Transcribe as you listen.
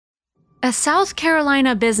A South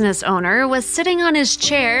Carolina business owner was sitting on his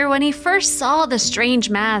chair when he first saw the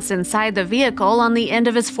strange mass inside the vehicle on the end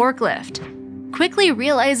of his forklift. Quickly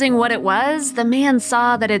realizing what it was, the man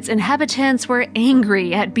saw that its inhabitants were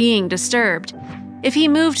angry at being disturbed. If he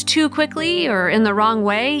moved too quickly or in the wrong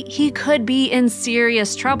way, he could be in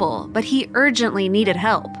serious trouble, but he urgently needed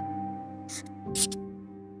help.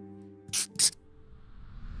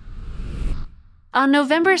 On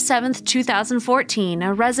November 7, 2014,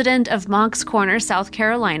 a resident of Moncks Corner, South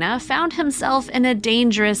Carolina, found himself in a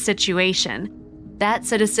dangerous situation. That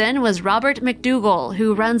citizen was Robert McDougall,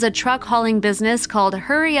 who runs a truck hauling business called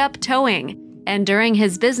Hurry Up Towing. And during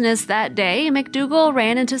his business that day, McDougall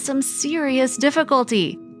ran into some serious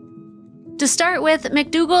difficulty. To start with,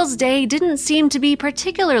 McDougall's day didn't seem to be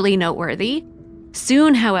particularly noteworthy.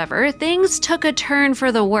 Soon, however, things took a turn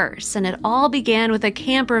for the worse, and it all began with a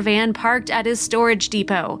camper van parked at his storage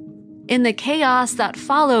depot. In the chaos that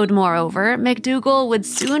followed, moreover, McDougall would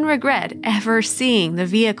soon regret ever seeing the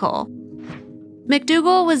vehicle.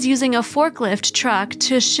 McDougall was using a forklift truck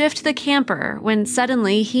to shift the camper when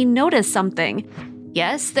suddenly he noticed something.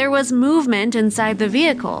 Yes, there was movement inside the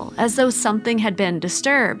vehicle, as though something had been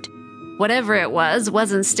disturbed. Whatever it was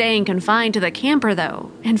wasn't staying confined to the camper,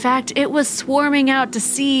 though. In fact, it was swarming out to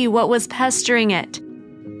see what was pestering it.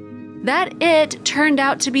 That it turned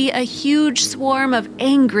out to be a huge swarm of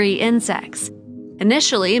angry insects.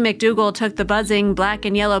 Initially, McDougall took the buzzing black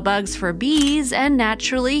and yellow bugs for bees, and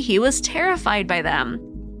naturally, he was terrified by them.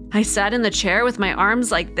 I sat in the chair with my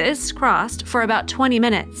arms like this, crossed, for about 20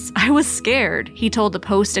 minutes. I was scared, he told the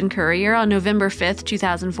Post and Courier on November 5,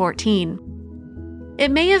 2014. It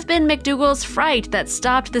may have been McDougall's fright that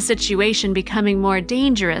stopped the situation becoming more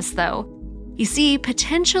dangerous, though. You see,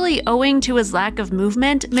 potentially owing to his lack of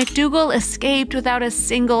movement, McDougall escaped without a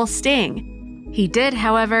single sting. He did,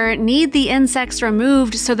 however, need the insects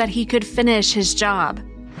removed so that he could finish his job.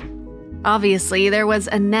 Obviously, there was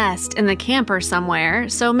a nest in the camper somewhere,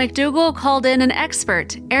 so McDougall called in an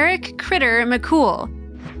expert, Eric Critter McCool.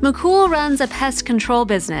 McCool runs a pest control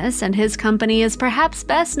business, and his company is perhaps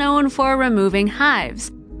best known for removing hives.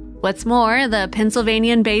 What's more, the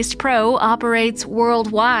Pennsylvania-based pro operates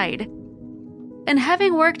worldwide. And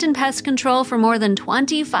having worked in pest control for more than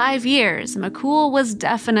 25 years, McCool was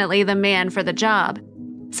definitely the man for the job.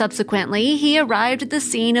 Subsequently, he arrived at the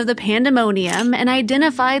scene of the pandemonium and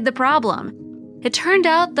identified the problem. It turned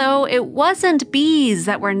out, though, it wasn't bees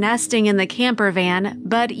that were nesting in the camper van,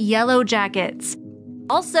 but yellow jackets.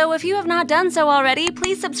 Also, if you have not done so already,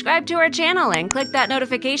 please subscribe to our channel and click that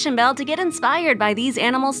notification bell to get inspired by these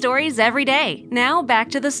animal stories every day. Now, back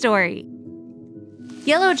to the story.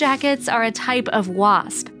 Yellow jackets are a type of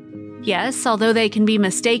wasp. Yes, although they can be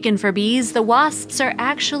mistaken for bees, the wasps are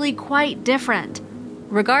actually quite different.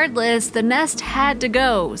 Regardless, the nest had to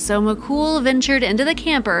go, so McCool ventured into the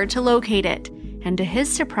camper to locate it, and to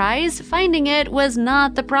his surprise, finding it was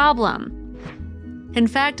not the problem. In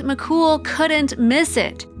fact, McCool couldn't miss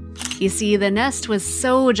it. You see, the nest was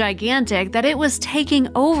so gigantic that it was taking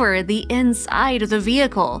over the inside of the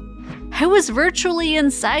vehicle. I was virtually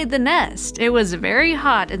inside the nest. It was very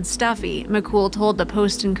hot and stuffy, McCool told the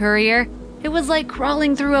Post and Courier. It was like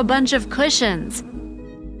crawling through a bunch of cushions.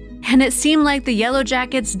 And it seemed like the yellow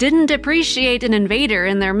jackets didn't appreciate an invader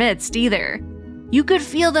in their midst either. You could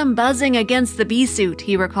feel them buzzing against the bee suit,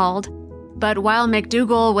 he recalled. But while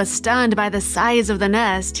McDougall was stunned by the size of the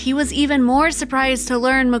nest, he was even more surprised to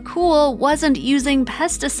learn McCool wasn't using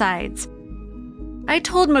pesticides. I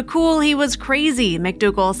told McCool he was crazy,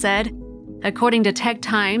 McDougall said. According to Tech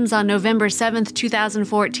Times on November 7,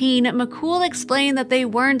 2014, McCool explained that they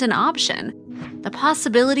weren't an option. The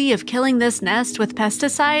possibility of killing this nest with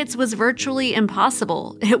pesticides was virtually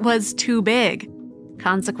impossible. It was too big.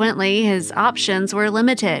 Consequently, his options were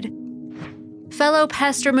limited. Fellow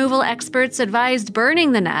pest removal experts advised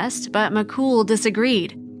burning the nest, but McCool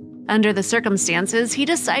disagreed. Under the circumstances, he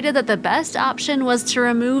decided that the best option was to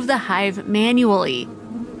remove the hive manually.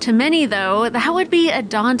 To many, though, that would be a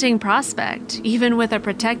daunting prospect, even with a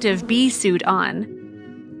protective bee suit on.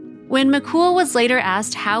 When McCool was later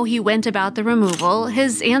asked how he went about the removal,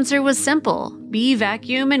 his answer was simple: bee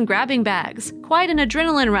vacuum and grabbing bags. Quite an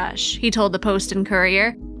adrenaline rush, he told the Post and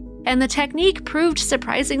Courier. And the technique proved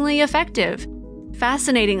surprisingly effective.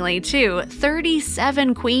 Fascinatingly, too,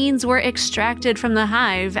 37 queens were extracted from the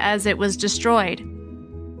hive as it was destroyed.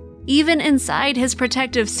 Even inside his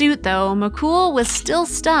protective suit, though, McCool was still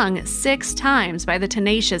stung 6 times by the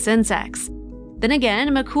tenacious insects. Then again,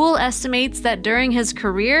 McCool estimates that during his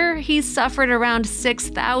career, he suffered around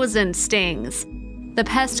 6,000 stings. The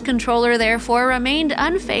pest controller therefore remained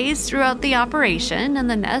unfazed throughout the operation, and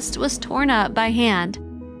the nest was torn up by hand.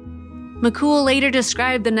 McCool later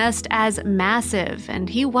described the nest as massive, and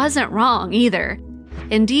he wasn't wrong either.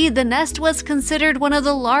 Indeed, the nest was considered one of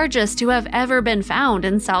the largest to have ever been found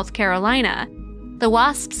in South Carolina. The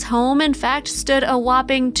wasp's home, in fact, stood a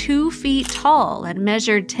whopping 2 feet tall and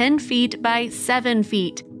measured 10 feet by 7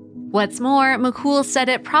 feet. What's more, McCool said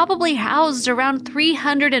it probably housed around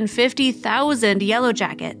 350,000 yellow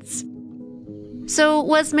jackets. So,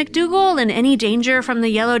 was McDougal in any danger from the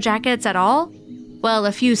yellow jackets at all? Well,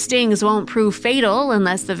 a few stings won't prove fatal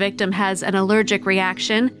unless the victim has an allergic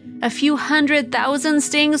reaction. A few 100,000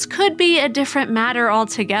 stings could be a different matter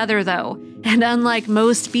altogether, though. And unlike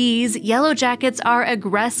most bees, yellow jackets are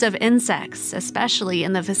aggressive insects, especially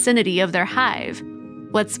in the vicinity of their hive.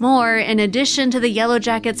 What's more, in addition to the yellow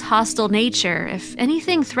jackets' hostile nature, if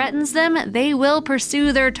anything threatens them, they will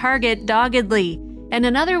pursue their target doggedly. And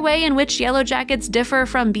another way in which yellow jackets differ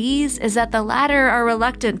from bees is that the latter are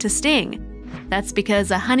reluctant to sting. That's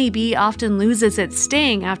because a honeybee often loses its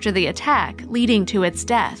sting after the attack, leading to its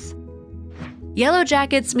death. Yellow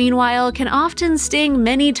jackets, meanwhile, can often sting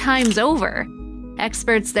many times over.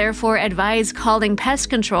 Experts therefore advise calling pest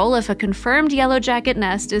control if a confirmed yellow jacket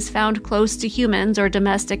nest is found close to humans or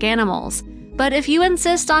domestic animals. But if you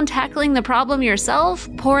insist on tackling the problem yourself,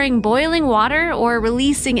 pouring boiling water or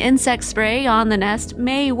releasing insect spray on the nest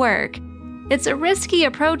may work. It's a risky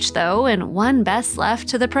approach, though, and one best left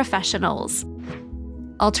to the professionals.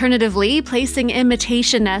 Alternatively, placing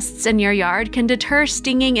imitation nests in your yard can deter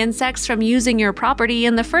stinging insects from using your property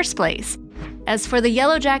in the first place. As for the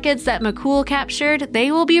yellow jackets that McCool captured,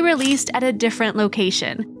 they will be released at a different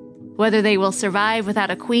location. Whether they will survive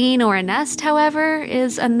without a queen or a nest, however,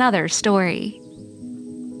 is another story.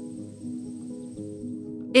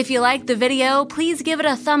 If you liked the video, please give it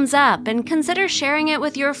a thumbs up and consider sharing it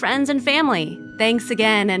with your friends and family. Thanks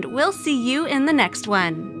again, and we'll see you in the next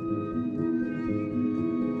one.